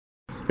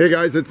Hey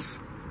guys, it's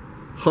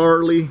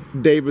Harley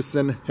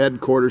Davidson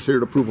headquarters here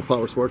at Approval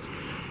Powersports.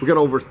 We got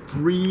over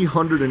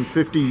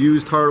 350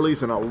 used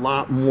Harleys and a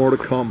lot more to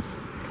come.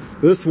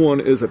 This one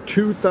is a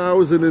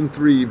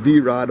 2003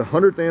 V-Rod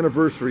 100th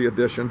anniversary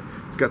edition.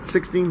 It's got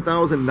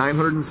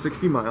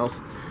 16,960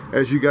 miles.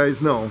 As you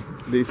guys know,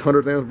 these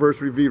 100th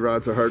anniversary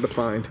V-Rods are hard to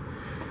find,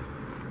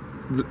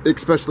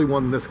 especially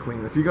one this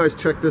clean. If you guys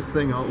check this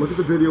thing out, look at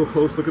the video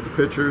close, look at the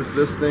pictures.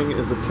 This thing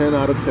is a 10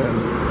 out of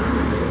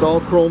 10. It's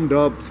all chromed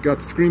up. It's got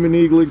the Screaming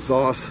Eagle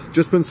exhaust.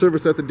 Just been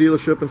serviced at the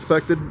dealership,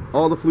 inspected.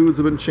 All the fluids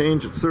have been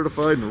changed. It's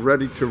certified and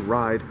ready to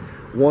ride.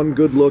 One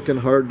good looking,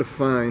 hard to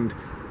find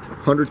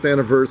 100th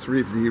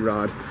anniversary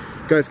V-Rod.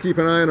 Guys, keep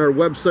an eye on our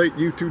website,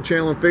 YouTube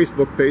channel, and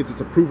Facebook page.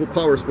 It's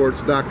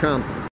ApprovalPowersports.com.